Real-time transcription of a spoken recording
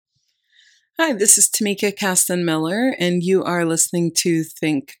Hi, this is Tamika Caston Miller, and you are listening to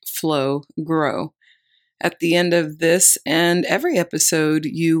Think, Flow, Grow. At the end of this and every episode,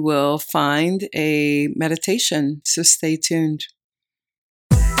 you will find a meditation, so stay tuned.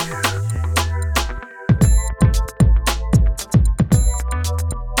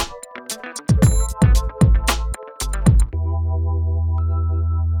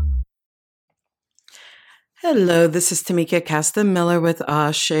 Hello, this is Tamika Caston Miller with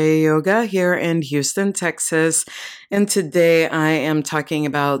Ashe Yoga here in Houston, Texas. And today I am talking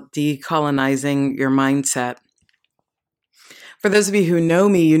about decolonizing your mindset. For those of you who know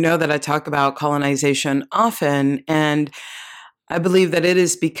me, you know that I talk about colonization often. And I believe that it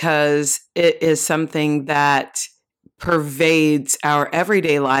is because it is something that pervades our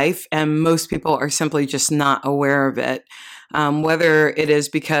everyday life, and most people are simply just not aware of it. Whether it is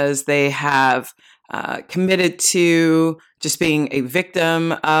because they have committed to just being a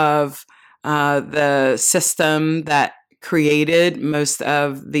victim of the system that created most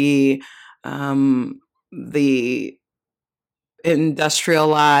of the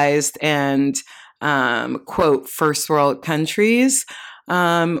industrialized and quote first world countries,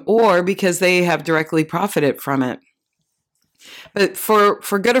 or because they have directly profited from it. But for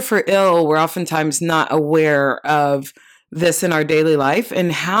good or for ill, we're oftentimes not aware of this in our daily life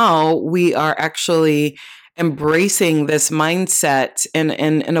and how we are actually embracing this mindset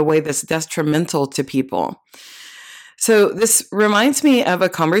in a way that's detrimental to people. So this reminds me of a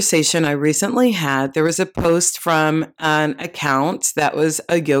conversation I recently had. There was a post from an account that was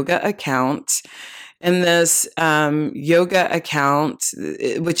a yoga account. And this yoga account,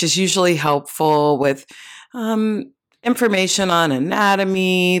 which is usually helpful with information on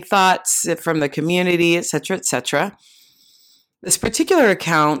anatomy, thoughts from the community, et cetera, et cetera. This particular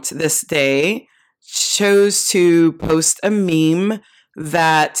account this day chose to post a meme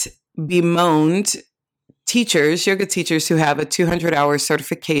that bemoaned teachers, yoga teachers who have a 200-hour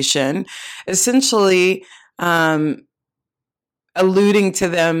certification, essentially alluding to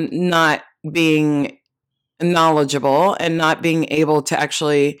them not being knowledgeable and not being able to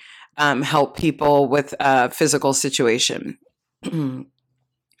actually help people with a physical situation.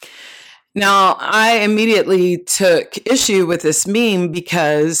 Now, I immediately took issue with this meme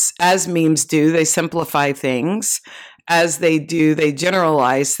because, as memes do, they simplify things. As they do, they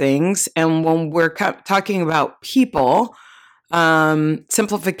generalize things. And when we're talking about people,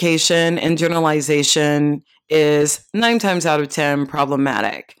 simplification and generalization is 9 times out of 10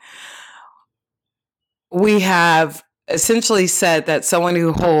 problematic. We have essentially said that someone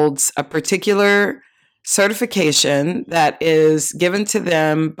who holds a particular certification that is given to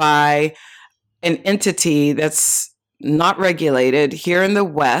them by an entity that's not regulated here in the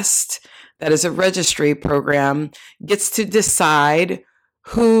West, that is a registry program, gets to decide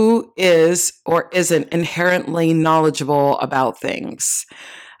who is or isn't inherently knowledgeable about things.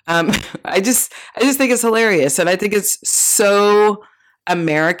 I just think it's hilarious, and I think it's so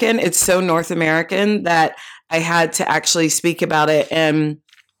American. It's so North American that I had to actually speak about it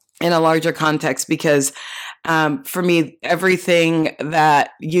in a larger context because for me, everything that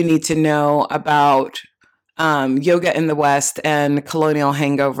you need to know about yoga in the West and colonial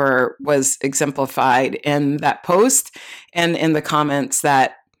hangover was exemplified in that post and in the comments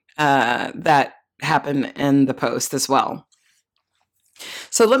that happened in the post as well.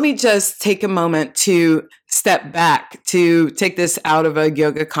 So let me just take a moment to step back to take this out of a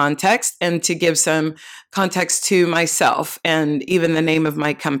yoga context and to give some context to myself and even the name of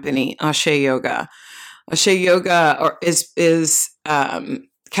my company, Ashe Yoga. Ashe Yoga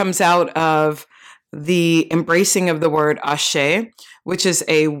comes out of the embracing of the word Ashe, which is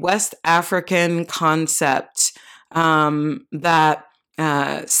a West African concept that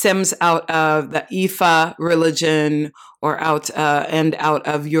stems out of the Ifa religion or out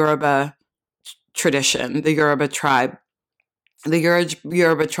of Yoruba tradition, the Yoruba tribe. The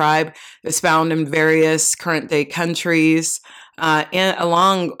Yoruba tribe is found in various current day countries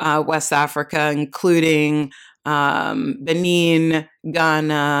along West Africa, including Benin,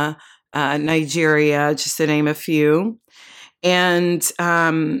 Ghana, Nigeria, just to name a few. And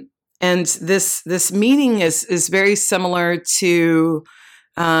this meaning is very similar to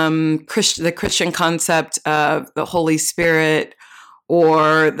the Christian concept of the Holy Spirit,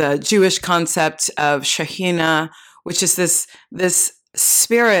 or the Jewish concept of Shekhinah, which is this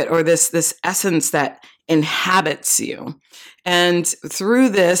spirit or this essence that inhabits you. And through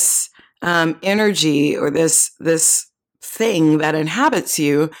this energy or this thing that inhabits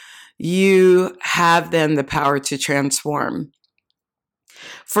you, you have then the power to transform.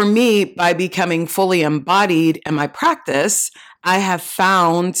 For me, by becoming fully embodied in my practice, I have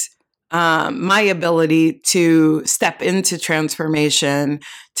found my ability to step into transformation,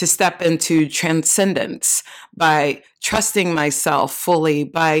 to step into transcendence by trusting myself fully,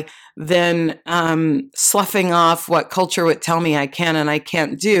 by then sloughing off what culture would tell me I can and I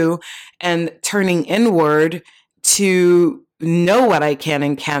can't do, and turning inward to know what I can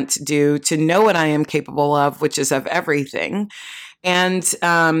and can't do, to know what I am capable of, which is of everything. And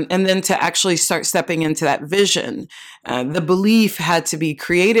then to actually start stepping into that vision. The belief had to be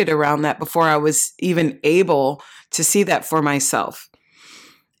created around that before I was even able to see that for myself.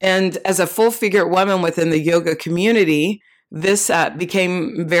 And as a full-figured woman within the yoga community, this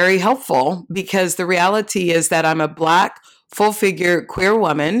became very helpful, because the reality is that I'm a Black, full-figure queer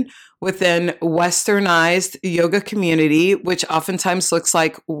woman within westernized yoga community, which oftentimes looks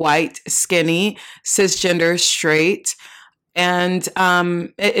like white, skinny, cisgender, straight. And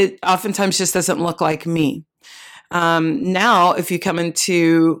it oftentimes just doesn't look like me. Now, if you come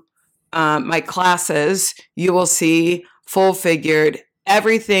into my classes, you will see full-figured,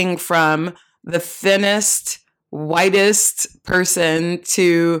 everything from the thinnest, whitest person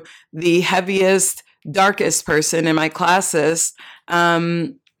to the heaviest, darkest person in my classes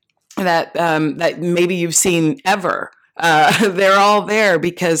that maybe you've seen ever. They're all there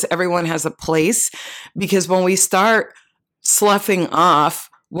because everyone has a place. Because when we start sloughing off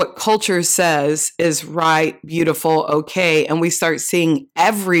what culture says is right, beautiful, okay, and we start seeing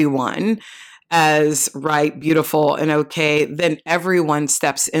everyone as right, beautiful, and okay, then everyone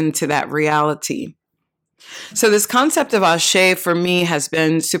steps into that reality. So this concept of Ashe for me has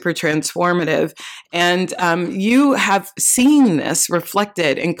been super transformative. And you have seen this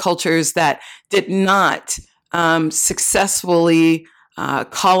reflected in cultures that did not successfully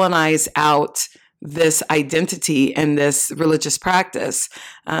colonize out this identity and this religious practice.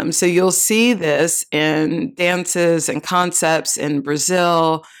 So you'll see this in dances and concepts in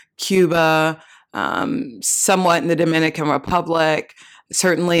Brazil, Cuba, somewhat in the Dominican Republic,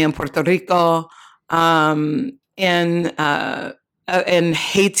 certainly in Puerto Rico, in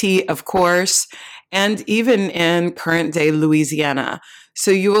Haiti, of course, and even in current day Louisiana. So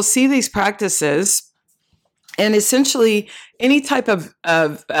you will see these practices. And essentially, any type of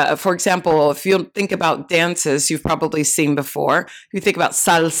for example, if you think about dances you've probably seen before, if you think about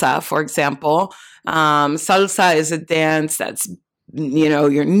salsa, for example, salsa is a dance that's,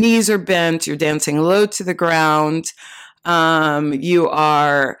 your knees are bent, you're dancing low to the ground, you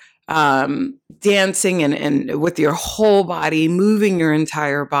are dancing and with your whole body, moving your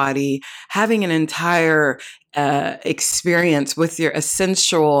entire body, having an entire experience with your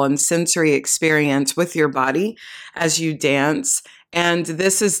essential and sensory experience with your body as you dance. And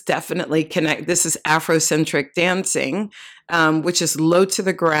this is definitely this is Afrocentric dancing, which is low to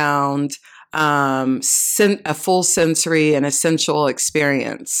the ground, a full sensory and essential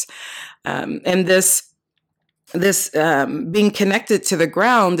experience. And this being connected to the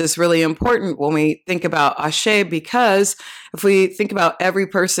ground is really important when we think about Ashe, because if we think about every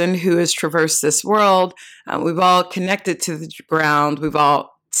person who has traversed this world, we've all connected to the ground. We've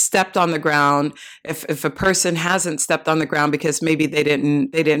all stepped on the ground. If a person hasn't stepped on the ground because maybe they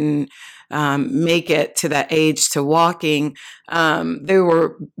didn't make it to that age to walking, they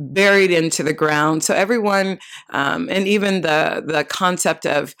were buried into the ground. So everyone, and even the concept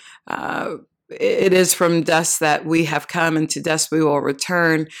of it is from dust that we have come, and to dust we will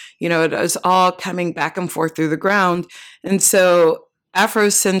return. It is all coming back and forth through the ground. And so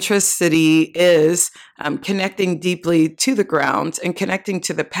Afrocentricity is connecting deeply to the ground and connecting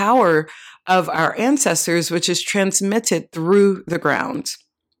to the power of our ancestors, which is transmitted through the ground.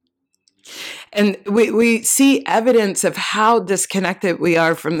 And we see evidence of how disconnected we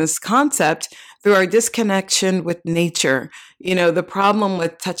are from this concept through our disconnection with nature. The problem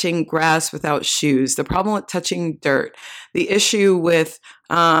with touching grass without shoes, the problem with touching dirt, the issue with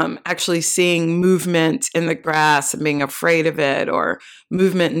actually seeing movement in the grass and being afraid of it, or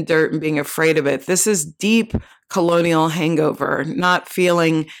movement in dirt and being afraid of it. This is deep colonial hangover, not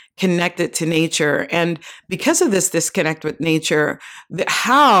feeling connected to nature. And because of this disconnect with nature,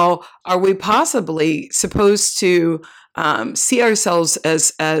 how are we possibly supposed to see ourselves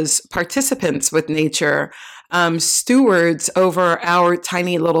as participants with nature, stewards over our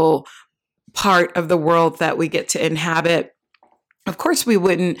tiny little part of the world that we get to inhabit? Of course, we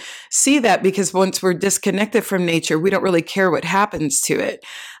wouldn't see that, because once we're disconnected from nature, we don't really care what happens to it.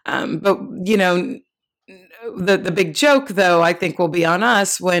 But the big joke, though, I think will be on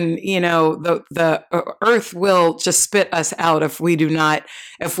us when, the earth will just spit us out if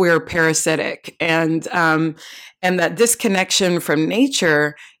we're parasitic. And that disconnection from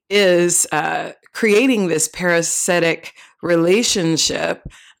nature is creating this parasitic relationship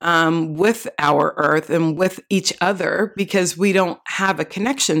with our earth and with each other because we don't have a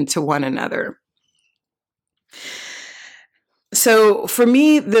connection to one another. So for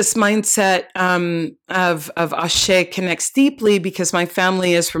me, this mindset of Ashe connects deeply because my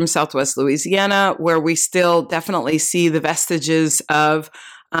family is from Southwest Louisiana, where we still definitely see the vestiges of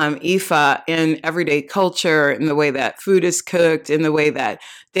Ifa in everyday culture, in the way that food is cooked, in the way that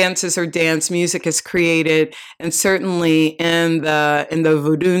dances are danced, music is created, and certainly in the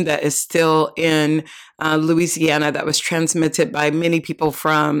voodoo that is still in Louisiana, that was transmitted by many people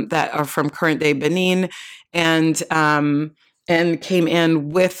that are from current day Benin, and came in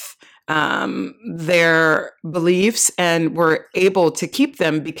with their beliefs and were able to keep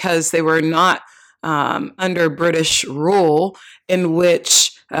them because they were not under British rule, in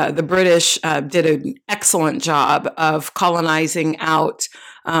which the British did an excellent job of colonizing out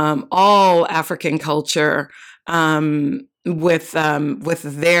all African culture with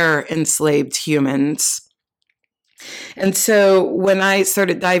their enslaved humans. And so when I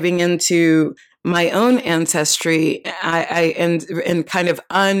started diving into my own ancestry, and kind of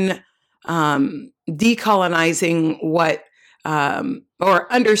decolonizing what,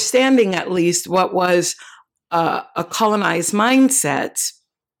 or understanding at least what was a colonized mindset,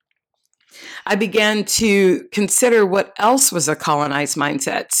 I began to consider what else was a colonized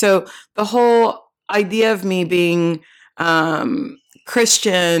mindset. So the whole idea of me being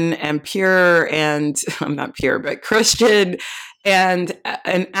Christian and pure, and I'm not pure, but Christian, and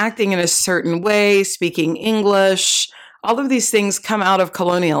acting in a certain way, speaking English, all of these things come out of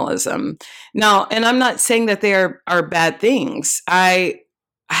colonialism. Now, and I'm not saying that they are bad things. I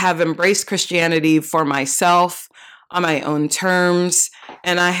have embraced Christianity for myself on my own terms,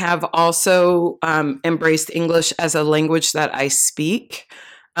 and I have also embraced English as a language that I speak.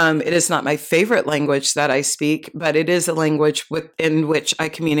 It is not my favorite language that I speak, but it is a language in which I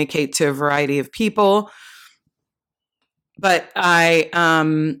communicate to a variety of people. But I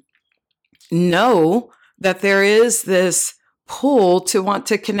know that there is this pull to want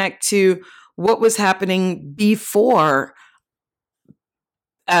to connect to what was happening before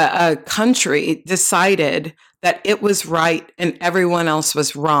a country decided that it was right and everyone else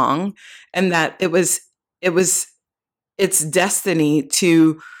was wrong, and that it was its destiny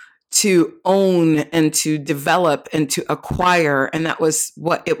to own and to develop and to acquire, and that was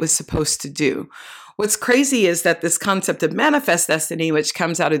what it was supposed to do. What's crazy is that this concept of manifest destiny, which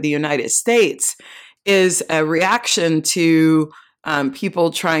comes out of the United States, is a reaction to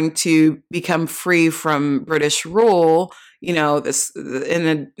people trying to become free from British rule, this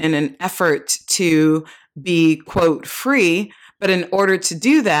in an effort to be, quote, free. But in order to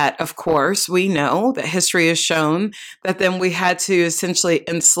do that, of course, we know that history has shown that then we had to essentially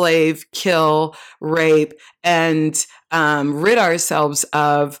enslave, kill, rape, and rid ourselves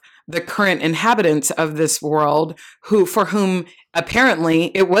of the current inhabitants of this world, for whom apparently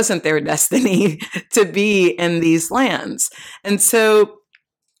it wasn't their destiny to be in these lands. And so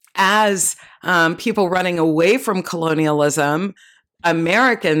as people running away from colonialism,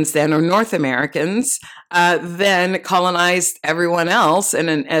 Americans then, or North Americans, then colonized everyone else and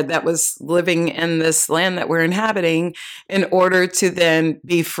that was living in this land that we're inhabiting in order to then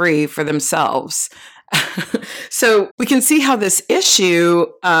be free for themselves. So we can see how this issue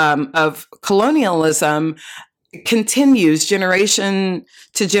of colonialism continues generation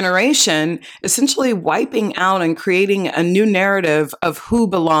to generation, essentially wiping out and creating a new narrative of who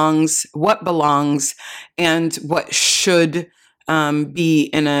belongs, and what should be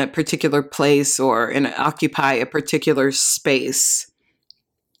in a particular place or occupy a particular space.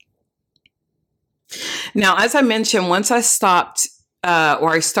 Now, as I mentioned, once I stopped or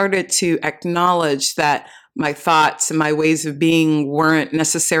I started to acknowledge that my thoughts and my ways of being weren't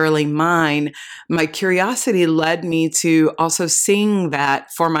necessarily mine, my curiosity led me to also seeing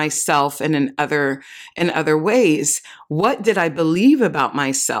that for myself and in other ways. What did I believe about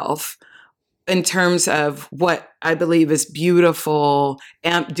myself in terms of what I believe is beautiful?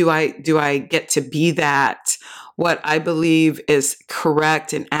 Do I get to be that? What I believe is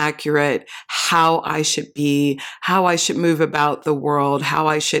correct and accurate, how I should be, how I should move about the world, how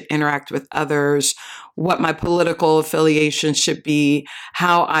I should interact with others, what my political affiliation should be,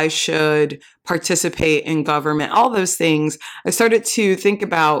 how I should participate in government, all those things. I started to think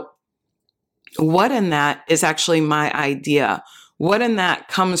about what in that is actually my idea. What in that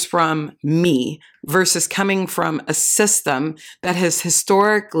comes from me versus coming from a system that has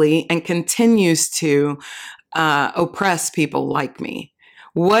historically and continues to oppress people like me?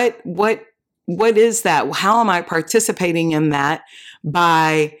 What is that? How am I participating in that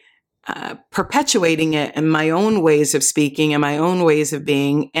by perpetuating it in my own ways of speaking and my own ways of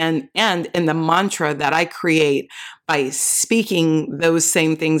being, and in the mantra that I create by speaking those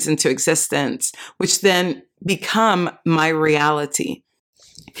same things into existence, which then become my reality.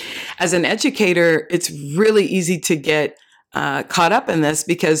 As an educator, it's really easy to get caught up in this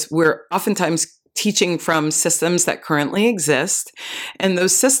because we're oftentimes teaching from systems that currently exist. And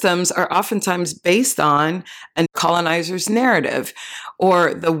those systems are oftentimes based on a colonizer's narrative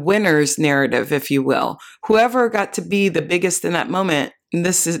or the winner's narrative, if you will. Whoever got to be the biggest in that moment,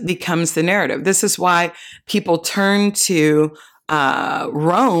 becomes the narrative. This is why people turn to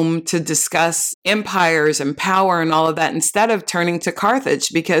Rome to discuss empires and power and all of that instead of turning to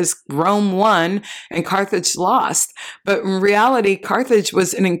Carthage, because Rome won and Carthage lost. But in reality, Carthage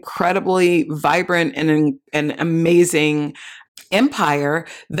was an incredibly vibrant and an amazing empire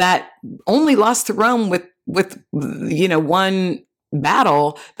that only lost to Rome with one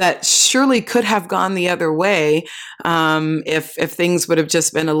battle that surely could have gone the other way if things would have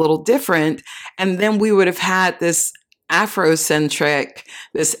just been a little different. And then we would have had this Afrocentric,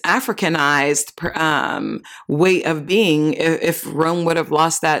 this Africanized way of being if Rome would have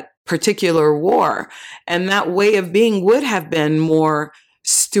lost that particular war. And that way of being would have been more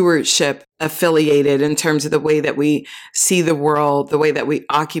stewardship affiliated in terms of the way that we see the world, the way that we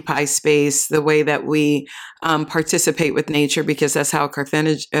occupy space, the way that we participate with nature, because that's how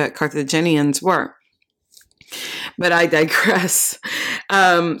Carthaginians were. But I digress.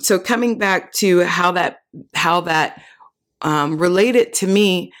 So coming back to how that related to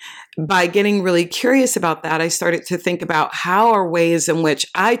me, by getting really curious about that, I started to think about how are ways in which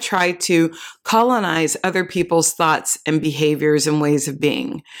I try to colonize other people's thoughts and behaviors and ways of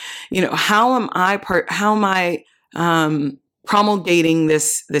being. How am I promulgating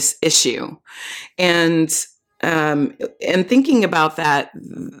this issue? And thinking about that,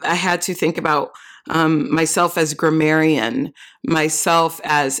 I had to think about myself as grammarian, myself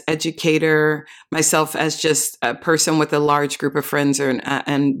as educator, myself as just a person with a large group of friends,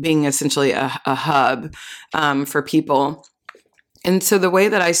 and being essentially a hub for people. And so the way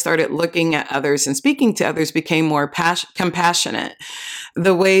that I started looking at others and speaking to others became more compassionate.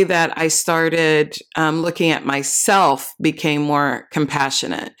 The way that I started looking at myself became more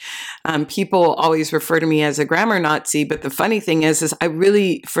compassionate. People always refer to me as a grammar Nazi, but the funny thing is it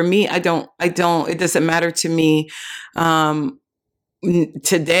doesn't matter to me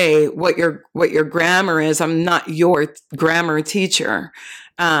today what your grammar is. I'm not your grammar teacher.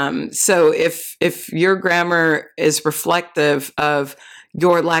 So if your grammar is reflective of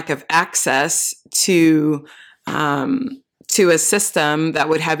your lack of access to a system that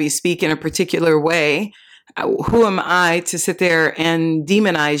would have you speak in a particular way, who am I to sit there and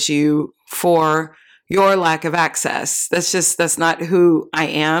demonize you for your lack of access? That's not who I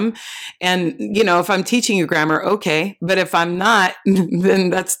am. And, if I'm teaching you grammar, okay. But if I'm not, then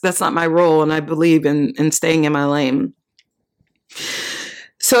that's not my role. And I believe in staying in my lane.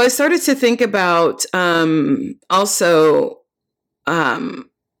 So I started to think about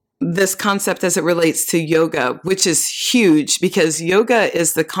this concept as it relates to yoga, which is huge because yoga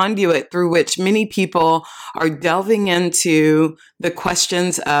is the conduit through which many people are delving into the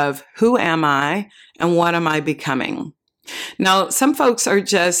questions of who am I and what am I becoming? Now, some folks are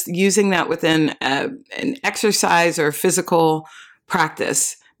just using that within an exercise or physical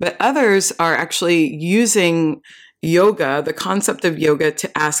practice, but others are actually using yoga, the concept of yoga,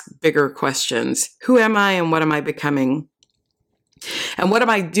 to ask bigger questions. Who am I and what am I becoming? And what am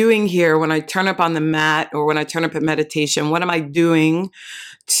I doing here when I turn up on the mat or when I turn up in meditation? What am I doing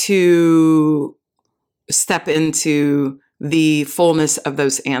to step into the fullness of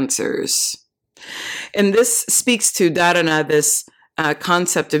those answers? And this speaks to dharana, this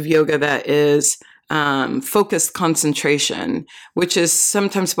concept of yoga that is focused concentration, which is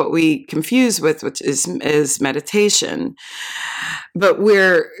sometimes what we confuse with, which is meditation. But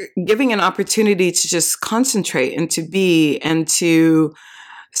we're giving an opportunity to just concentrate and to be and to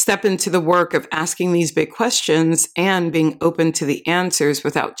step into the work of asking these big questions and being open to the answers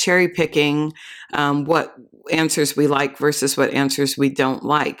without cherry picking what answers we like versus what answers we don't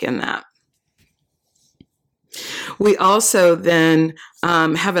like in that. We also then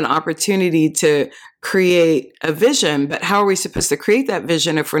have an opportunity to create a vision, but how are we supposed to create that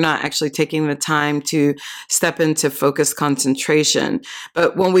vision if we're not actually taking the time to step into focused concentration?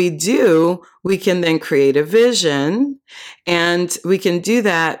 But when we do, we can then create a vision, and we can do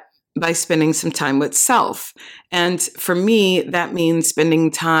that by spending some time with self. And for me, that means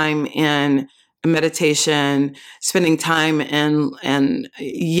spending time in meditation, spending time in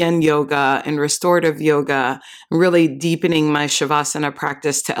yin yoga and restorative yoga, really deepening my shavasana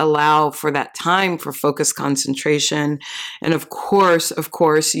practice to allow for that time for focused concentration. And of course,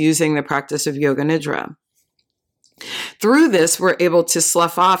 using the practice of yoga nidra. Through this, we're able to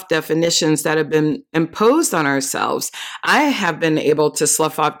slough off definitions that have been imposed on ourselves. I have been able to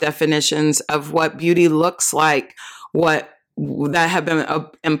slough off definitions of what beauty looks like, what that have been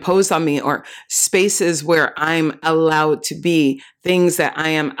imposed on me, or spaces where I'm allowed to be, things that I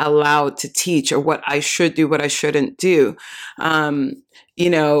am allowed to teach, or what I should do, what I shouldn't do.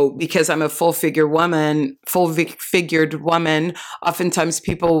 Because I'm a full-figured woman, oftentimes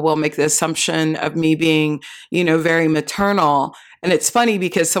people will make the assumption of me being, very maternal. And it's funny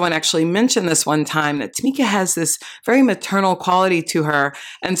because someone actually mentioned this one time that Tamika has this very maternal quality to her.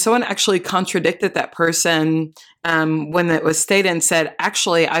 And someone actually contradicted that person when it was stated and said,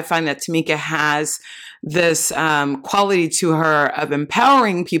 actually, I find that Tamika has this quality to her of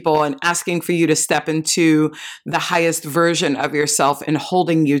empowering people and asking for you to step into the highest version of yourself and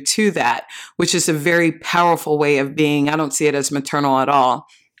holding you to that, which is a very powerful way of being. I don't see it as maternal at all.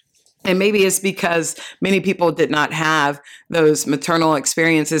 And maybe it's because many people did not have those maternal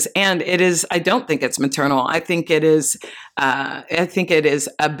experiences. And I don't think it's maternal. I think it is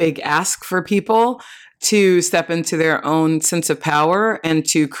a big ask for people to step into their own sense of power and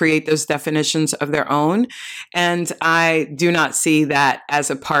to create those definitions of their own. And I do not see that as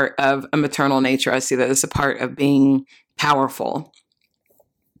a part of a maternal nature. I see that as a part of being powerful.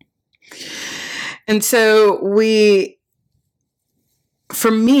 And so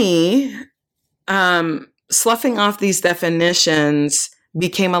for me, sloughing off these definitions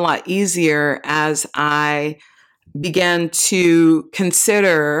became a lot easier as I began to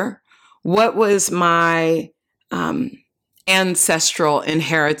consider what was my ancestral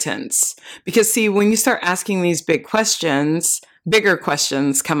inheritance. Because see, when you start asking these bigger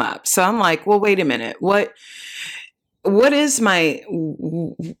questions come up. So I'm like, well, wait a minute. Why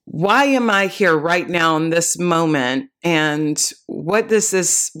am I here right now in this moment? And what does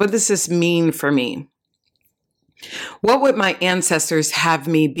this mean for me? What would my ancestors have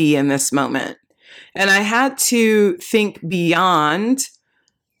me be in this moment? And I had to think beyond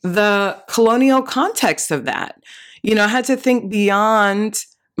the colonial context of that. I had to think beyond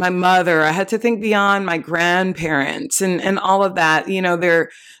my mother. I had to think beyond my grandparents and all of that.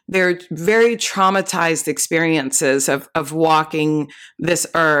 They're very traumatized experiences of walking this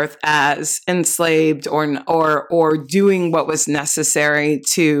earth as enslaved or doing what was necessary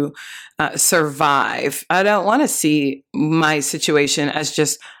to survive. I don't want to see my situation as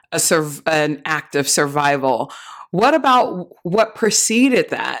just an act of survival. What about what preceded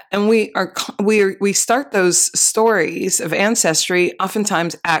that? And we start those stories of ancestry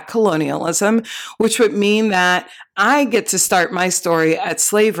oftentimes at colonialism, which would mean that I get to start my story at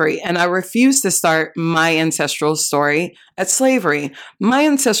slavery, and I refuse to start my ancestral story at slavery. My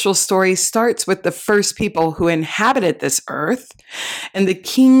ancestral story starts with the first people who inhabited this earth and the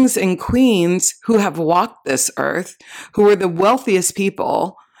kings and queens who have walked this earth, who were the wealthiest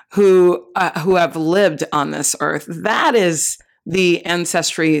people who have lived on this earth. That is the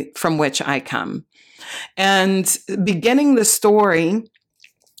ancestry from which I come. And beginning the story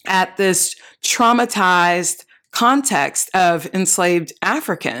at this traumatized context of enslaved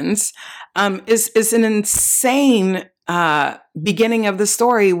Africans is an insane beginning of the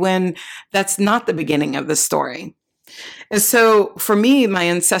story when that's not the beginning of the story. And so for me, my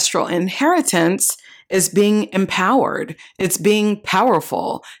ancestral inheritance is being empowered. It's being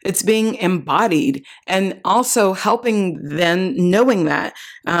powerful. It's being embodied, and also knowing that,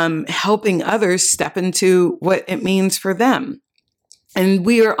 helping others step into what it means for them. And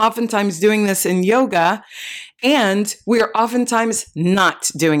we are oftentimes doing this in yoga, and we are oftentimes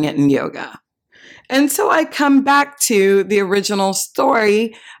not doing it in yoga. And so I come back to the original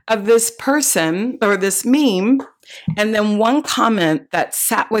story of this person or this meme. And then one comment that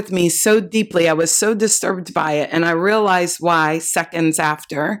sat with me so deeply, I was so disturbed by it. And I realized why seconds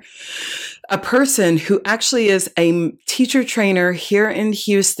after. A person who actually is a teacher trainer here in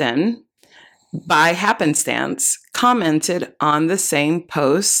Houston, by happenstance, commented on the same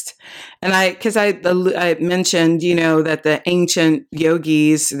post. And because I mentioned, that the ancient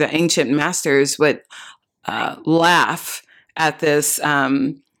yogis, the ancient masters would laugh at this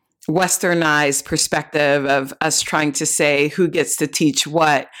westernized perspective of us trying to say who gets to teach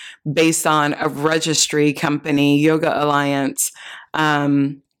what based on a registry company, Yoga Alliance,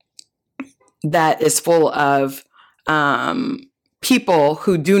 that is full of people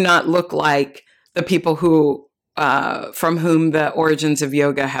who do not look like the people who from whom the origins of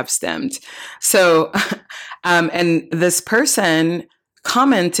yoga have stemmed. So, and this person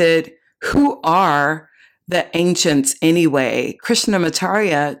commented, "Who are the ancients anyway?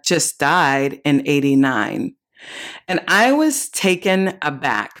 Krishnamacharya just died in 89." And I was taken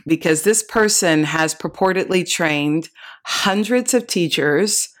aback because this person has purportedly trained hundreds of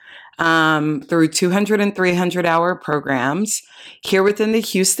teachers through 200 and 300 hour programs here within the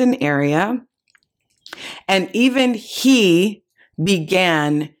Houston area. And even he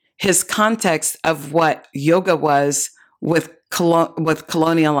began his context of what yoga was with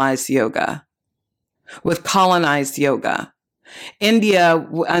colonialized yoga, with colonized yoga, India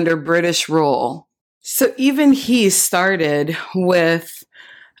under British rule. So even he started with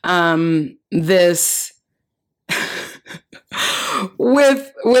this,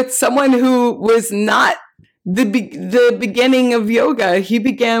 with someone who was not the beginning of yoga. He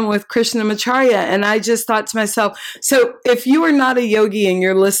began with Krishnamacharya, and I just thought to myself, so if you are not a yogi and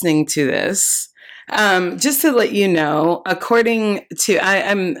you're listening to this, just to let you know, according to I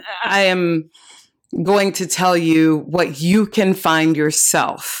am going to tell you what you can find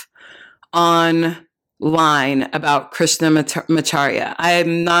yourself online about Krishnamacharya. I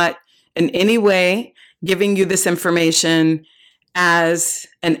am not in any way giving you this information as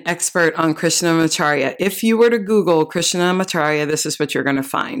an expert on Krishnamacharya. If you were to Google Krishnamacharya, this is what you're going to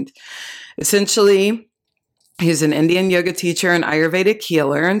find. Essentially, he's an Indian yoga teacher, an Ayurvedic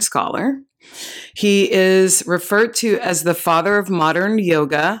healer and scholar. He is referred to as the father of modern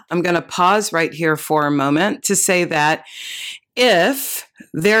yoga. I'm going to pause right here for a moment to say that if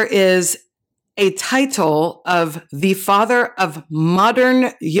there is a title of the father of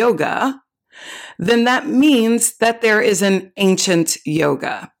modern yoga, then that means that there is an ancient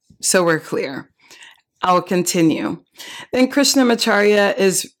yoga. So we're clear. I'll continue. Then Krishnamacharya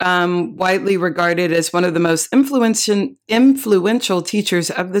is widely regarded as one of the most influential teachers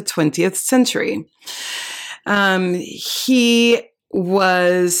of the 20th century. He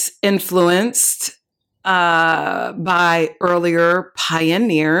was influenced by earlier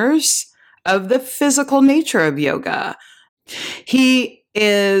pioneers of the physical nature of yoga. He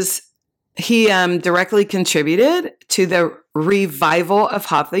directly contributed to the revival of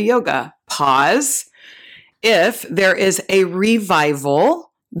Hatha Yoga. Pause. If there is a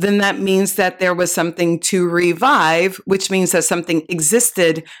revival, then that means that there was something to revive, which means that something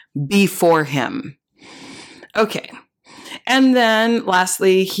existed before him. Okay. And then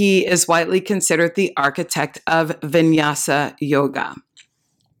lastly, he is widely considered the architect of Vinyasa Yoga.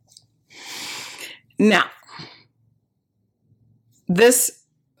 Now, this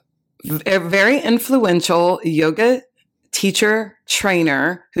a very influential yoga teacher,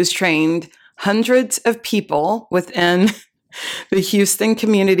 trainer, who's trained hundreds of people within the Houston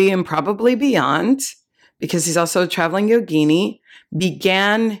community and probably beyond, because he's also a traveling yogini,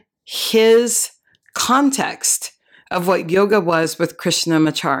 began his context of what yoga was with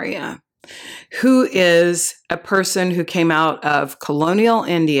Krishnamacharya, who is a person who came out of colonial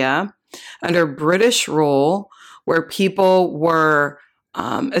India under British rule, where people were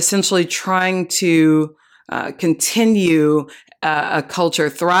essentially trying to continue a culture,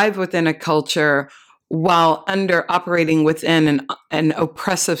 thrive within a culture while operating within an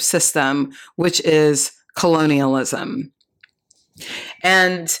oppressive system, which is colonialism.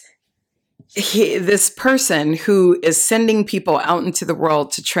 And this person who is sending people out into the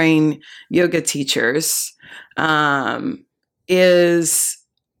world to train yoga teachers is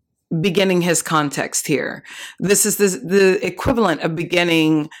beginning his context here. This is the equivalent of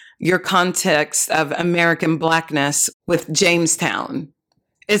beginning your context of American Blackness with Jamestown.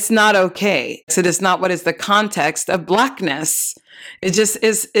 It's not okay. It is not what is the context of Blackness. It just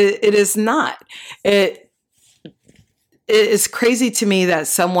is. It is not. It is crazy to me that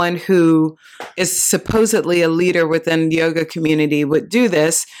someone who is supposedly a leader within the yoga community would do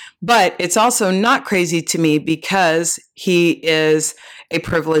this, but it's also not crazy to me because he is a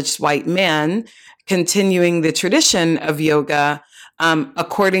privileged white man continuing the tradition of yoga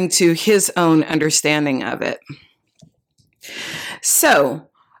according to his own understanding of it. So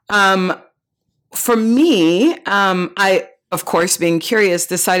for me, I, of course, being curious,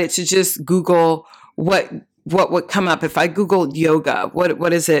 decided to just Google what would come up. If I Googled yoga,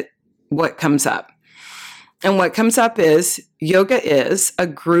 what is it? What comes up? And what comes up is yoga is a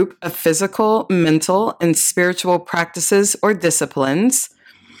group of physical, mental, and spiritual practices or disciplines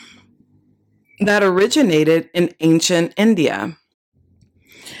that originated in ancient India.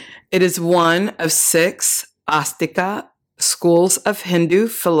 It is one of 6 Astika schools of Hindu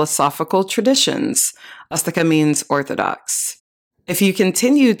philosophical traditions. Astika means orthodox. if you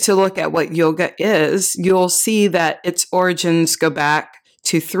continue to look at what yoga is, you'll see that its origins go back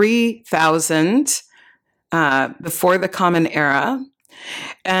to 3000 before the Common Era.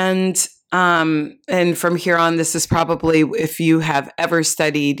 And from here on, this is probably, if you have ever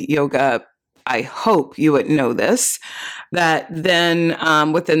studied yoga, I hope you would know this, that then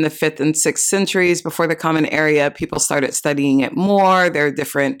within the 5th and 6th centuries before the Common Era, people started studying it more. There are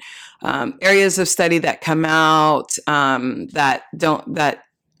different areas of study that come out that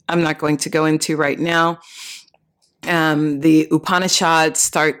I'm not going to go into right now. The Upanishads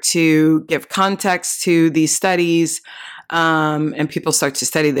start to give context to these studies, and people start to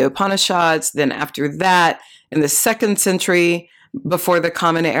study the Upanishads. Then after that, in the 2nd century before the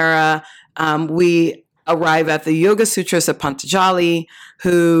Common Era, we arrive at the Yoga Sutras of Patanjali,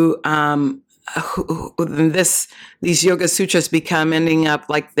 these Yoga Sutras become ending up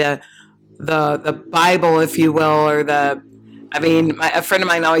like the Bible, if you will, or a friend of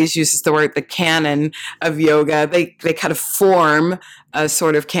mine always uses the word the canon of yoga. They kind of form a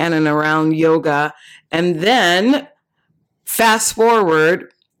sort of canon around yoga. And then fast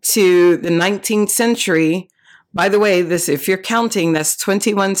forward to the 19th century. By the way, if you're counting, that's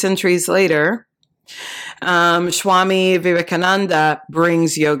 21 centuries later. Swami Vivekananda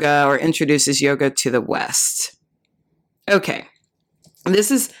brings yoga or introduces yoga to the West. Okay.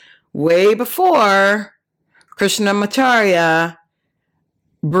 This is way before Krishnamacharya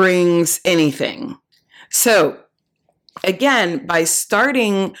brings anything. So again, by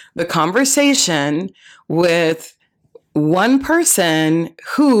starting the conversation with one person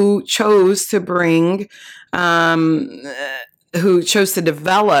who chose to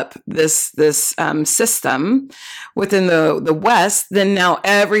develop this system within the West, then now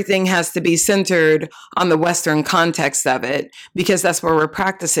everything has to be centered on the Western context of it, because that's where we're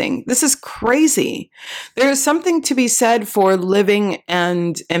practicing. This is crazy. There is something to be said for living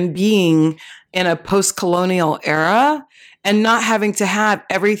and being in a post-colonial era and not having to have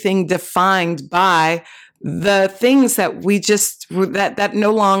everything defined by the things that that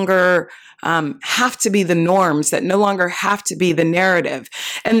no longer have to be the norms, that no longer have to be the narrative.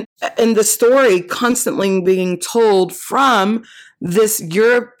 And the story constantly being told from this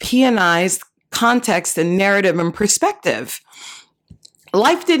Europeanized context and narrative and perspective.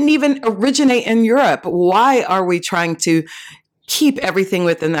 Life didn't even originate in Europe. Why are we trying to keep everything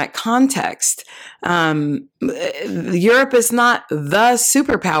within that context? Europe is not the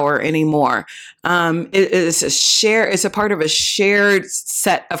superpower anymore. It's a part of a shared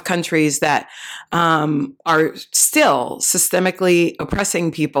set of countries that are still systemically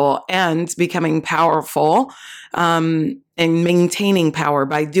oppressing people and becoming powerful and maintaining power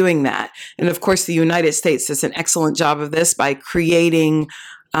by doing that. And of course, the United States does an excellent job of this by creating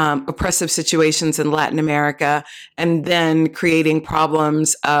oppressive situations in Latin America, and then creating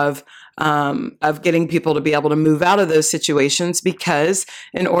problems of getting people to be able to move out of those situations, because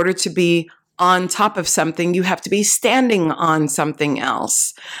in order to be on top of something, you have to be standing on something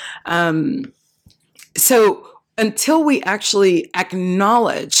else. So until we actually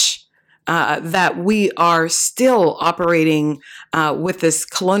acknowledge that we are still operating with this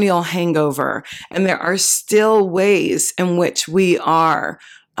colonial hangover, and there are still ways in which we are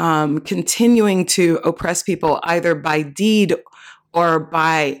continuing to oppress people, either by deed or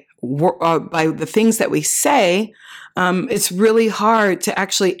by the things that we say, it's really hard to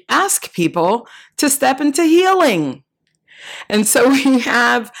actually ask people to step into healing. And so we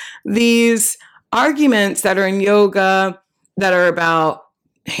have these arguments that are in yoga that are about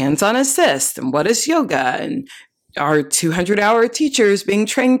hands-on assist and what is yoga, and are 200-hour teachers being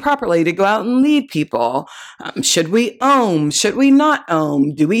trained properly to go out and lead people? Should we Om? Should we not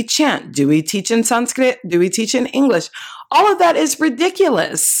Om? Do we chant? Do we teach in Sanskrit? Do we teach in English? All of that is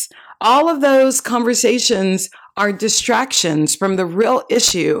ridiculous. All of those conversations are distractions from the real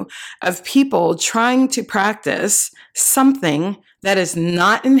issue of people trying to practice something that is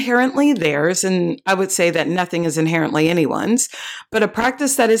not inherently theirs. And I would say that nothing is inherently anyone's, but a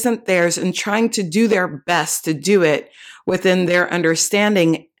practice that isn't theirs, and trying to do their best to do it within their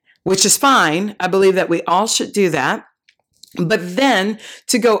understanding, which is fine. I believe that we all should do that. But then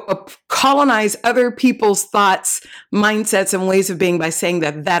to go colonize other people's thoughts, mindsets, and ways of being by saying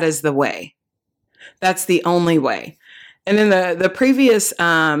that that is the way. That's the only way. And in the previous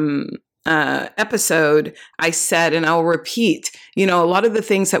episode, I said, and I'll repeat, a lot of the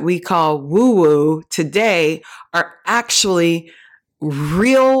things that we call woo-woo today are actually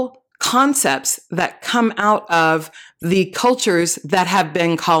real concepts that come out of the cultures that have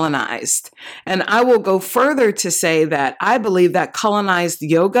been colonized. And I will go further to say that I believe that colonized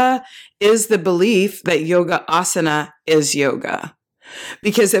yoga is the belief that yoga asana is yoga.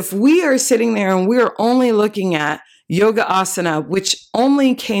 Because if we are sitting there and we're only looking at yoga asana, which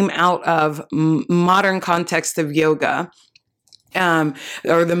only came out of modern context of yoga,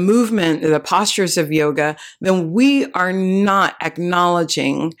 or the movement, the postures of yoga, then we are not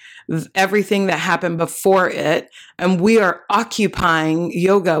acknowledging everything that happened before it. And we are occupying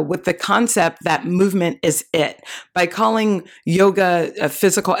yoga with the concept that movement is it. By calling yoga a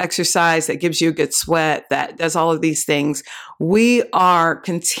physical exercise that gives you a good sweat, that does all of these things, we are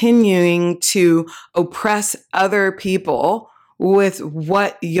continuing to oppress other people with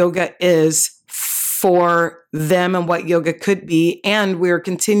what yoga is for them and what yoga could be. And we're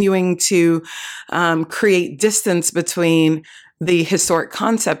continuing to create distance between the historic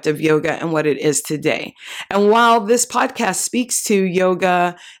concept of yoga and what it is today. And while this podcast speaks to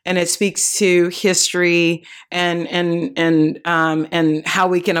yoga and it speaks to history and how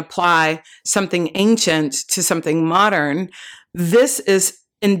we can apply something ancient to something modern, this is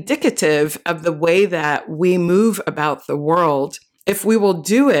indicative of the way that we move about the world. If we will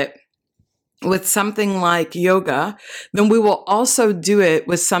do it with something like yoga, then we will also do it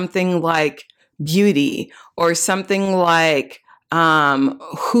with something like beauty or something like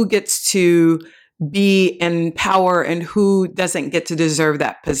who gets to be in power and who doesn't get to deserve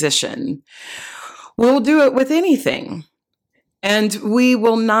that position. We'll do it with anything. And we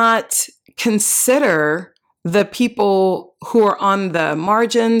will not consider the people who are on the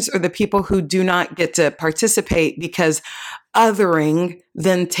margins or the people who do not get to participate, because othering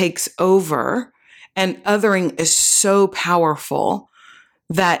then takes over, and othering is so powerful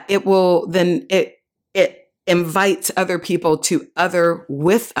that it invites other people to other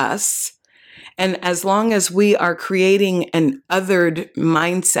with us. And as long as we are creating an othered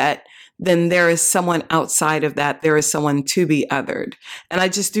mindset, then there is someone outside of that. There is someone to be othered. And I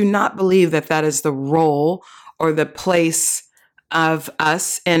just do not believe that that is the role or the place of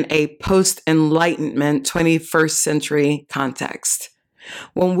us in a post-Enlightenment 21st century context.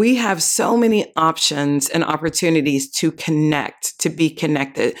 When we have so many options and opportunities to connect, to be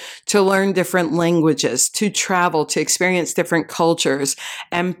connected, to learn different languages, to travel, to experience different cultures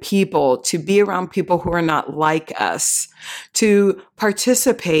and people, to be around people who are not like us, to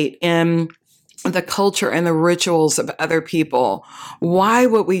participate in the culture and the rituals of other people, why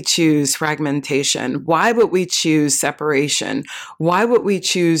would we choose fragmentation? Why would we choose separation? Why would we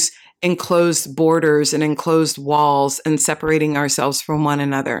choose enclosed borders and enclosed walls and separating ourselves from one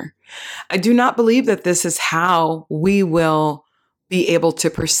another? I do not believe that this is how we will be able to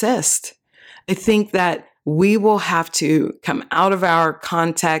persist. I think that we will have to come out of our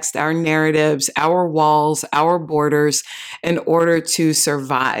context, our narratives, our walls, our borders in order to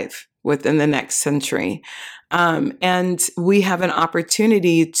survive within the next century. And we have an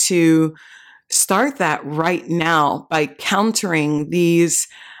opportunity to start that right now by countering these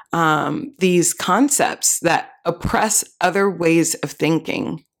concepts that oppress other ways of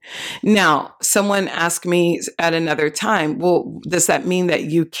thinking. Now, someone asked me at another time, well, does that mean that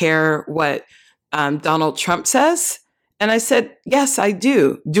you care what Donald Trump says? And I said, yes, I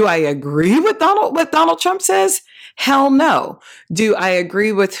do. Do I agree with what Donald Trump says? Hell no. Do I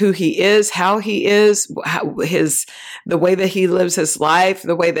agree with who he is, how he is, the way that he lives his life,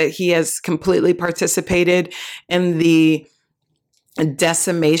 the way that he has completely participated in the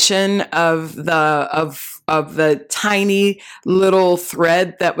decimation of the tiny little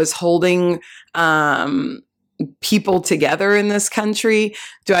thread that was holding people together in this country?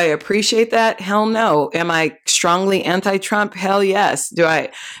 Do I appreciate that? Hell no. Am I strongly anti-Trump? Hell yes. Do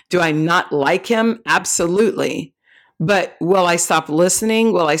I not like him? Absolutely. But will I stop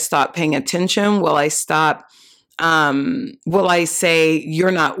listening? Will I stop paying attention? Will I stop? Will I say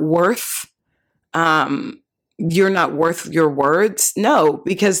you're not worth your words? No,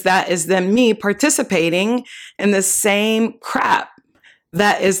 because that is then me participating in the same crap.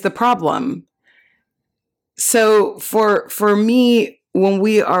 That is the problem. So for me, when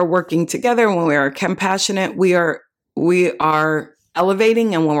we are working together, when we are compassionate, we are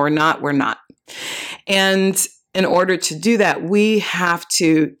elevating, and when we're not. And in order to do that, we have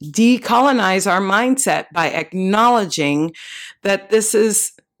to decolonize our mindset by acknowledging that this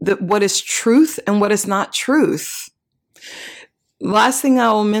is what is truth and what is not truth. Last thing I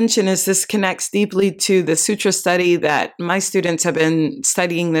will mention is this connects deeply to the sutra study that my students have been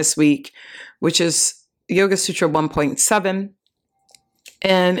studying this week, which is Yoga Sutra 1.7.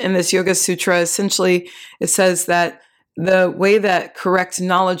 And in this Yoga Sutra, essentially, it says that the way that correct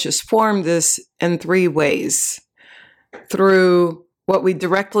knowledge is formed is in three ways: through what we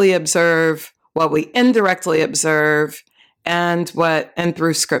directly observe, what we indirectly observe, and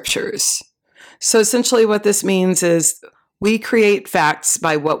through scriptures. So essentially what this means is we create facts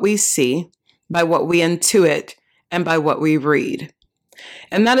by what we see, by what we intuit, and by what we read.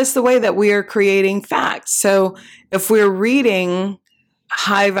 And that is the way that we are creating facts. So if we're reading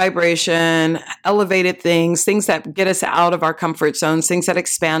high vibration, elevated things that get us out of our comfort zones, things that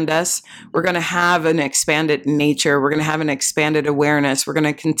expand us, we're going to have an expanded nature. We're going to have an expanded awareness. We're going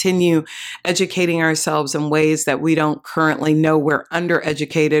to continue educating ourselves in ways that we don't currently know we're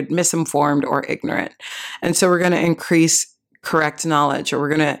undereducated, misinformed, or ignorant. And so we're going to increase correct knowledge, or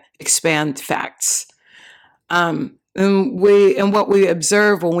we're going to expand facts. And what we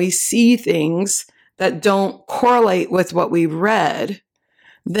observe when we see things that don't correlate with what we read,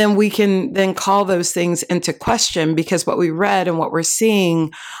 then we can then call those things into question, because what we read and what we're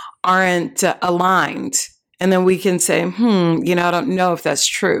seeing aren't aligned. And then we can say, I don't know if that's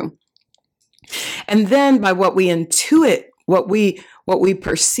true. And then by what we intuit, what we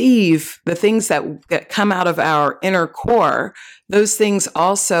perceive, the things that come out of our inner core, those things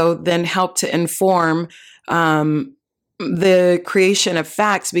also then help to inform the creation of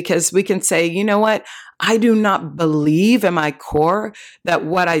facts, because we can say, you know what? I do not believe in my core that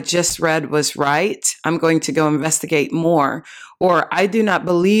what I just read was right. I'm going to go investigate more. Or I do not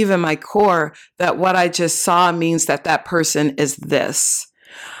believe in my core that what I just saw means that that person is this.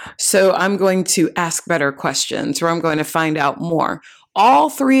 So I'm going to ask better questions, or I'm going to find out more.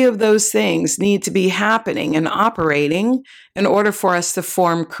 All three of those things need to be happening and operating in order for us to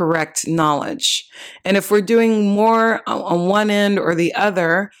form correct knowledge. And if we're doing more on one end or the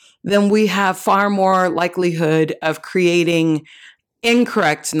other, then we have far more likelihood of creating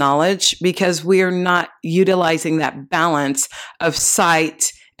incorrect knowledge, because we are not utilizing that balance of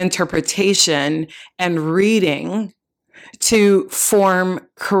sight, interpretation, and reading to form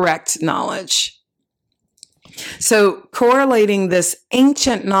correct knowledge. So correlating this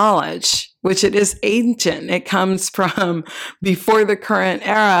ancient knowledge, which it is ancient, it comes from before the current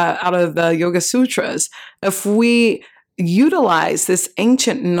era out of the Yoga Sutras. If we utilize this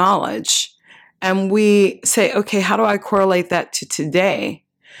ancient knowledge and we say, okay, how do I correlate that to today?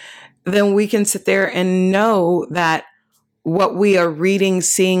 Then we can sit there and know that what we are reading,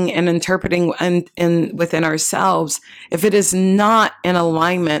 seeing, and interpreting within ourselves, if it is not in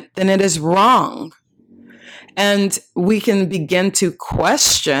alignment, then it is wrong. And we can begin to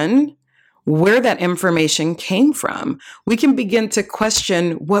question where that information came from. We can begin to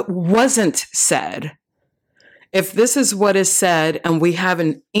question what wasn't said. If this is what is said and we have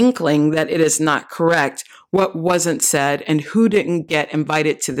an inkling that it is not correct, what wasn't said and who didn't get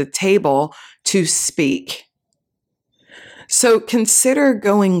invited to the table to speak. So consider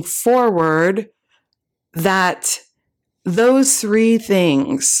going forward that those three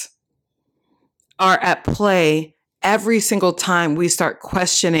things are at play every single time we start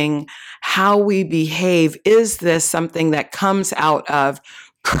questioning how we behave. Is this something that comes out of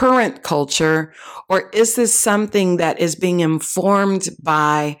current culture, or is this something that is being informed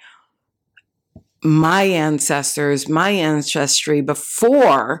by my ancestors, my ancestry,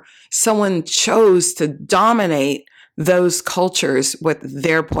 before someone chose to dominate those cultures with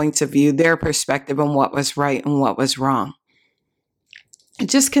their points of view, their perspective on what was right and what was wrong?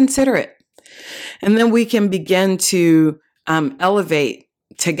 Just consider it. And then we can begin to elevate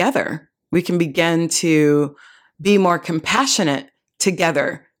together. We can begin to be more compassionate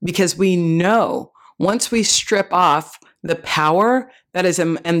together, because we know once we strip off the power that is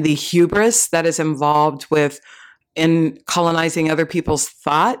and the hubris that is involved in colonizing other people's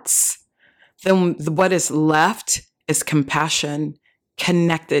thoughts, then what is left is compassion,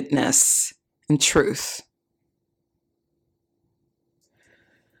 connectedness, and truth.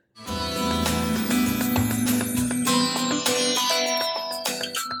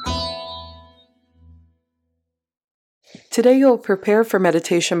 Today, you'll prepare for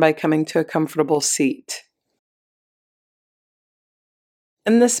meditation by coming to a comfortable seat.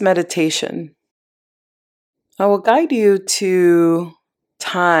 In this meditation, I will guide you to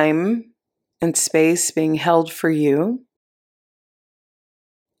time and space being held for you,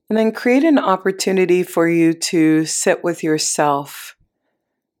 and then create an opportunity for you to sit with yourself,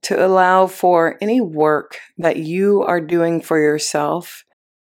 to allow for any work that you are doing for yourself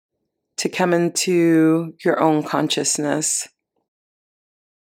to come into your own consciousness,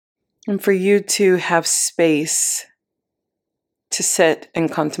 and for you to have space to sit in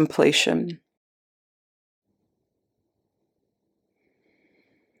contemplation.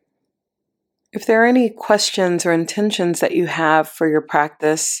 If there are any questions or intentions that you have for your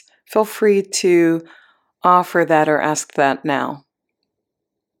practice, feel free to offer that or ask that now.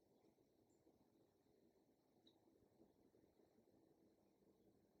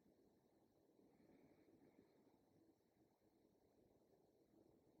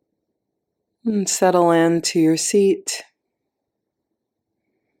 And settle into your seat.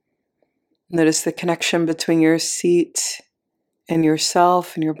 Notice the connection between your seat and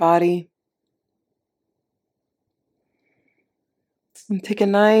yourself and your body. And take a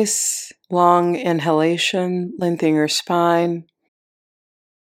nice long inhalation, lengthening your spine.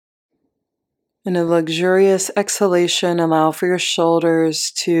 And a luxurious exhalation, allow for your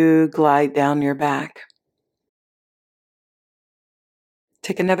shoulders to glide down your back.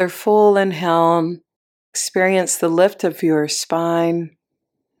 Take another full inhale. Experience the lift of your spine.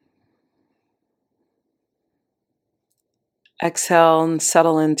 Exhale and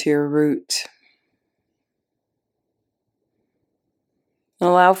settle into your root.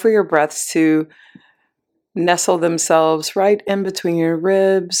 Allow for your breaths to nestle themselves right in between your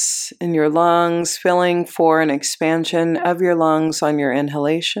ribs and your lungs, feeling for an expansion of your lungs on your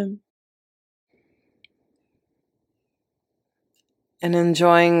inhalation. And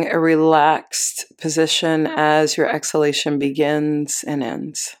enjoying a relaxed position as your exhalation begins and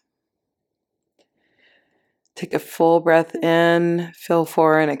ends. Take a full breath in, feel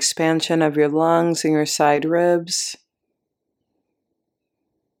for an expansion of your lungs and your side ribs.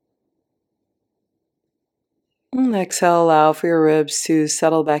 And exhale, allow for your ribs to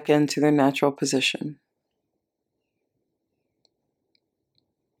settle back into their natural position.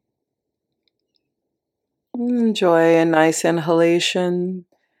 Enjoy a nice inhalation,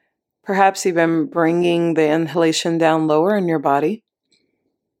 perhaps even bringing the inhalation down lower in your body.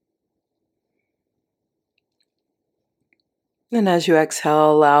 And as you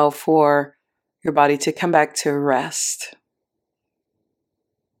exhale, allow for your body to come back to rest.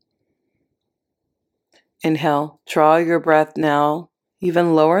 Inhale, draw your breath now,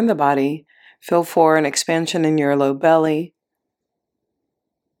 even lower in the body. Feel for an expansion in your low belly.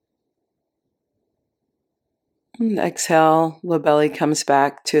 And exhale, low belly comes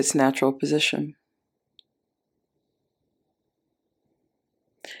back to its natural position.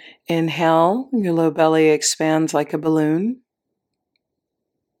 Inhale, your low belly expands like a balloon.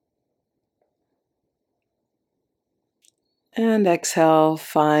 And exhale,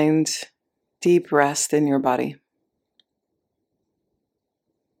 find deep rest in your body.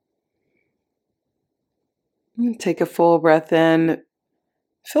 And take a full breath in.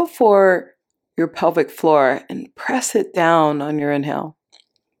 Feel for your pelvic floor and press it down on your inhale.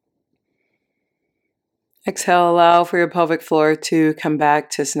 Exhale, allow for your pelvic floor to come back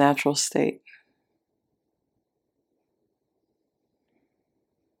to its natural state.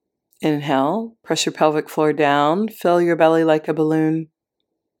 Inhale, press your pelvic floor down, fill your belly like a balloon.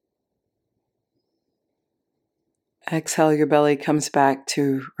 Exhale, your belly comes back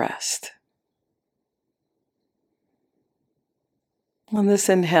to rest. On this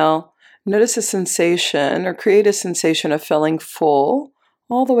inhale, notice a sensation or create a sensation of feeling full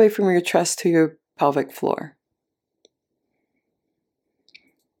all the way from your chest to your pelvic floor.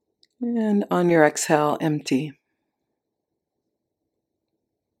 And on your exhale, empty.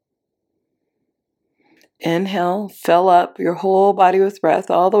 Inhale, fill up your whole body with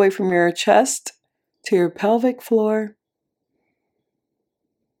breath all the way from your chest to your pelvic floor.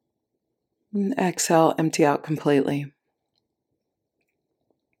 And exhale, empty out completely.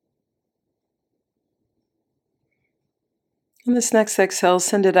 And this next exhale,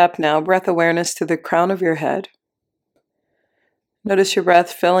 send it up now, breath awareness to the crown of your head. Notice your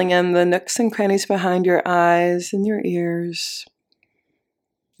breath filling in the nooks and crannies behind your eyes and your ears,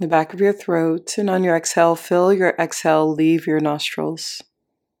 the back of your throat, and on your exhale, feel your exhale leave your nostrils.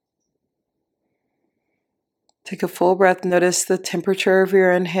 Take a full breath, notice the temperature of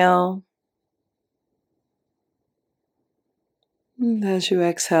your inhale. And as you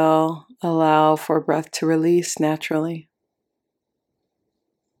exhale, allow for breath to release naturally.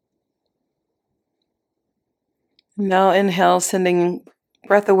 Now inhale, sending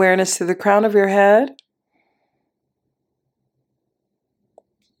breath awareness to the crown of your head.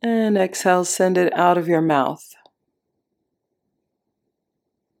 And exhale, send it out of your mouth.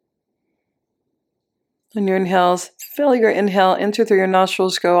 On your inhales, feel your inhale enter through your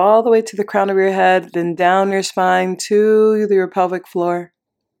nostrils, go all the way to the crown of your head, then down your spine to your pelvic floor.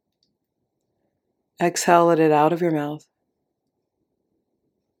 Exhale, let it out of your mouth.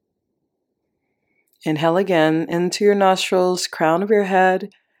 Inhale again into your nostrils, crown of your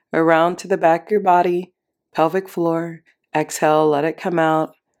head, around to the back of your body, pelvic floor. Exhale, let it come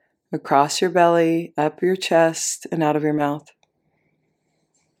out across your belly, up your chest, and out of your mouth.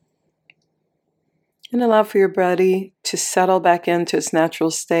 And allow for your body to settle back into its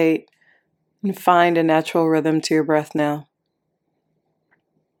natural state and find a natural rhythm to your breath now.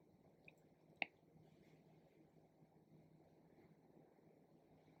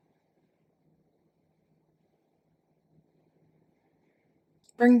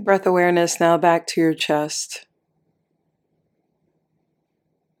 Bring breath awareness now back to your chest.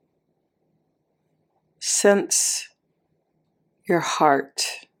 Sense your heart.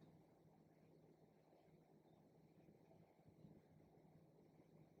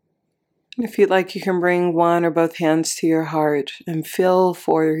 If you'd like, you can bring one or both hands to your heart and feel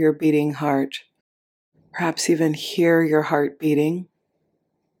for your beating heart. Perhaps even hear your heart beating.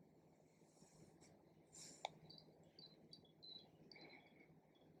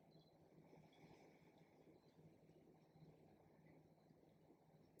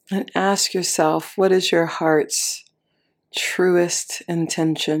 And ask yourself, what is your heart's truest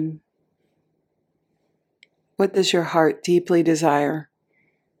intention? What does your heart deeply desire?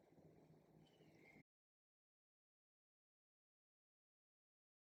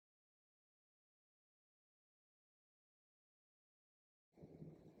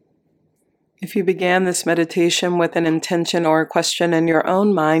 If you began this meditation with an intention or a question in your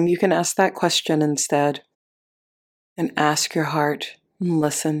own mind, you can ask that question instead. And ask your heart and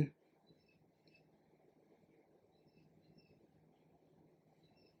listen.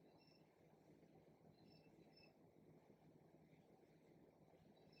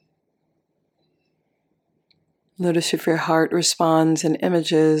 Notice if your heart responds in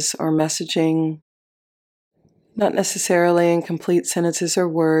images or messaging, not necessarily in complete sentences or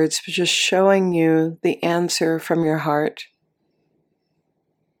words, but just showing you the answer from your heart.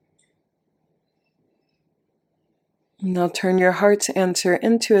 Now turn your heart's answer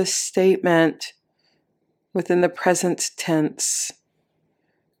into a statement within the present tense,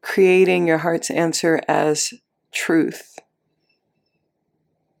 creating your heart's answer as truth.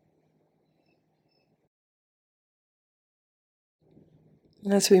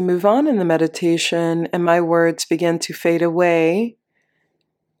 As we move on in the meditation and my words begin to fade away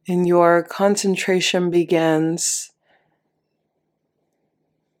and your concentration begins,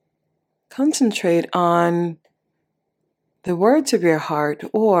 concentrate on the words of your heart,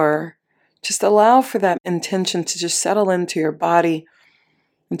 or just allow for that intention to just settle into your body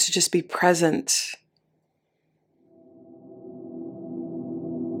and to just be present.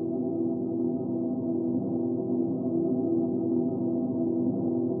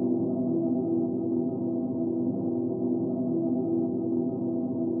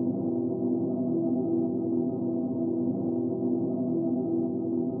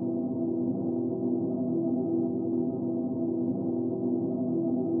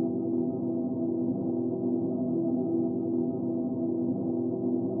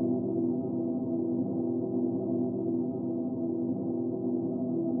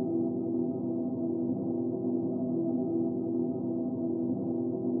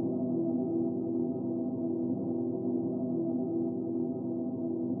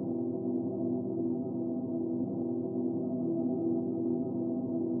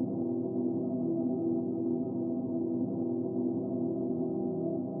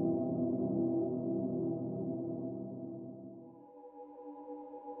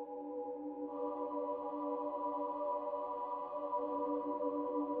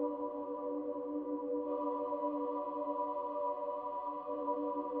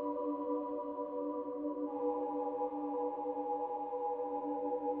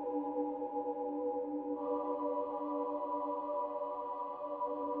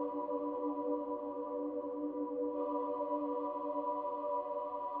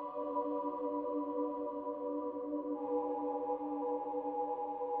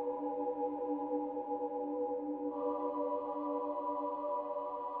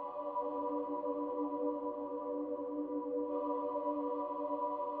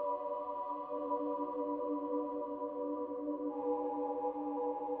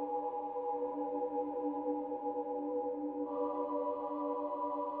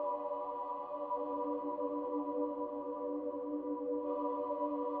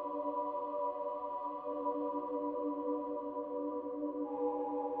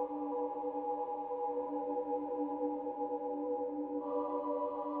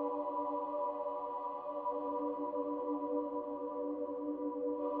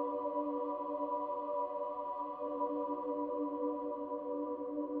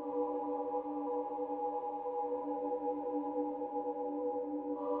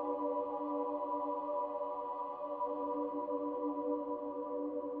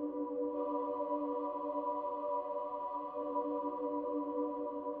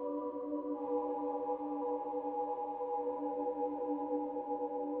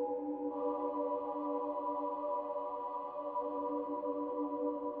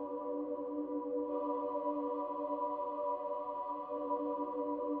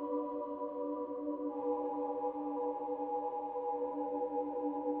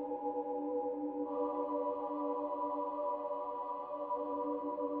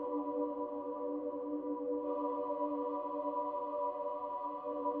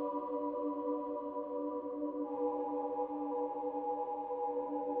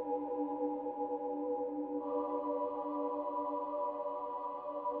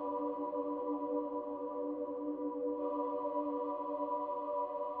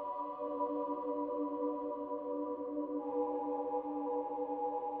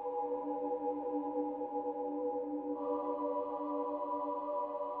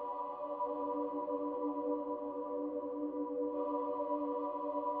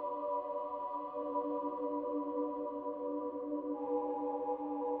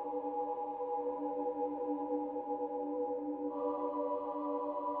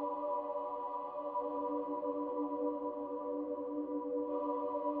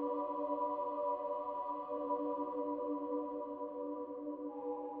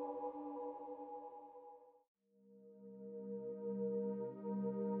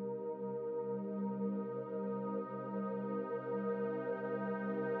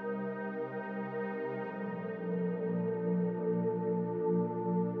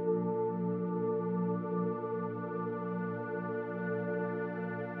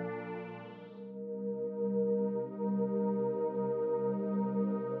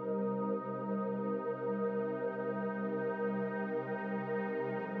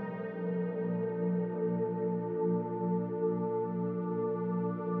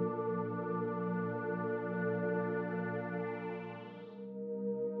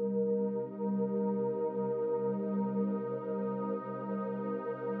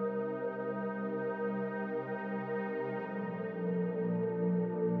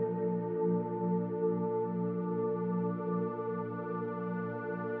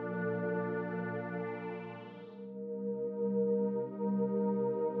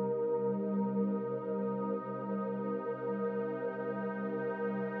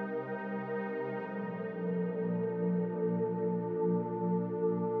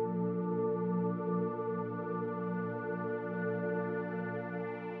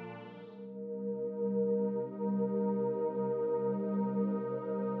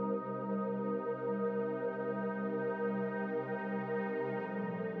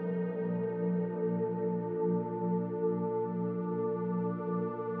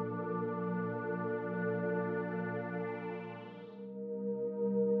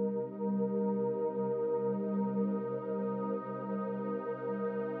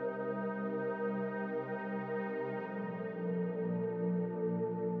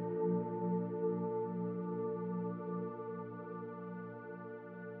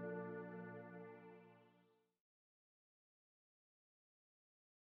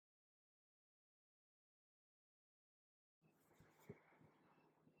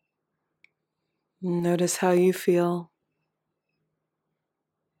 Notice how you feel.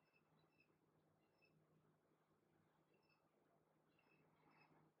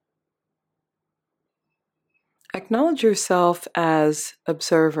 Acknowledge yourself as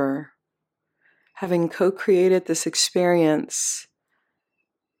observer, having co-created this experience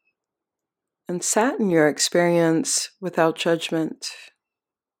and sat in your experience without judgment.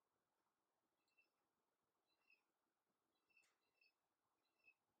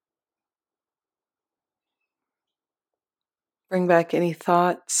 Bring back any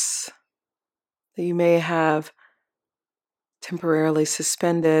thoughts that you may have temporarily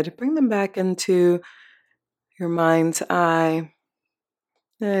suspended. Bring them back into your mind's eye.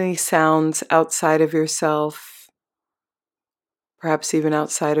 Any sounds outside of yourself, perhaps even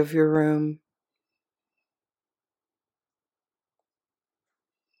outside of your room.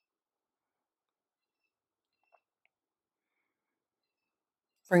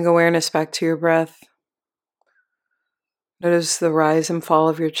 Bring awareness back to your breath. Notice the rise and fall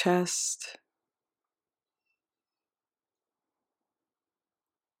of your chest.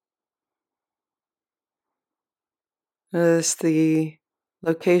 Notice the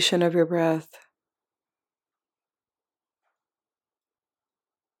location of your breath.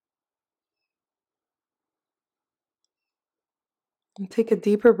 And take a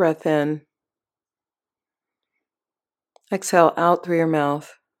deeper breath in. Exhale out through your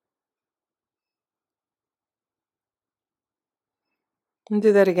mouth. And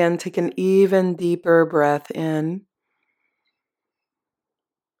do that again. Take an even deeper breath in.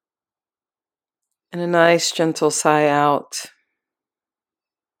 And a nice gentle sigh out.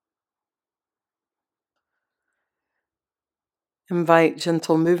 Invite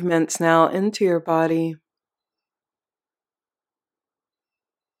gentle movements now into your body.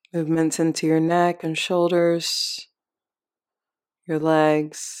 Movements into your neck and shoulders, your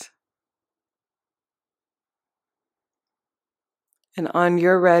legs. And on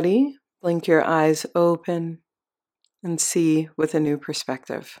your ready, blink your eyes open and see with a new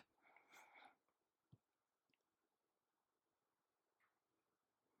perspective.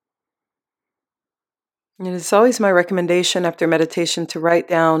 And it's always my recommendation after meditation to write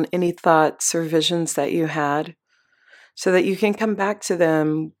down any thoughts or visions that you had so that you can come back to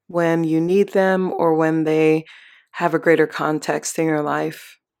them when you need them or when they have a greater context in your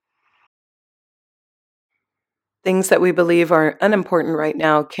life. Things that we believe are unimportant right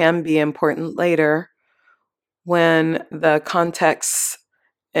now can be important later when the contexts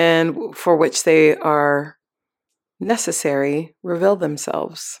and for which they are necessary reveal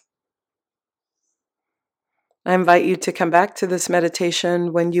themselves. I invite you to come back to this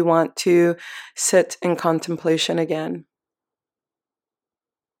meditation when you want to sit in contemplation again.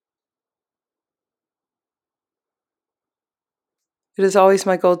 It is always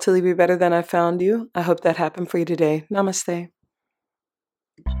my goal to leave you better than I found you. I hope that happened for you today. Namaste.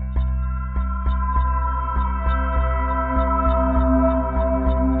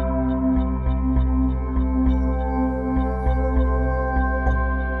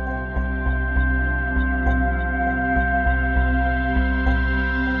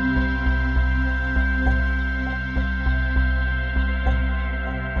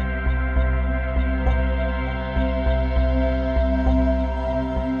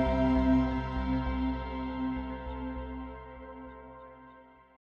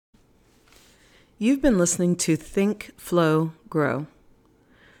 You've been listening to Think, Flow, Grow.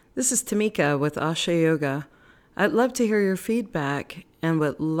 This is Tamika with Asha Yoga. I'd love to hear your feedback and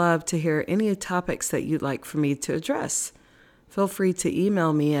would love to hear any topics that you'd like for me to address. Feel free to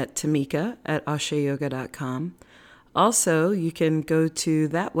email me at tamika@ashayoga.com. Also, you can go to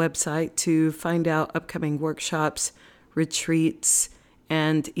that website to find out upcoming workshops, retreats,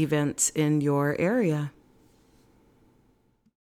 and events in your area.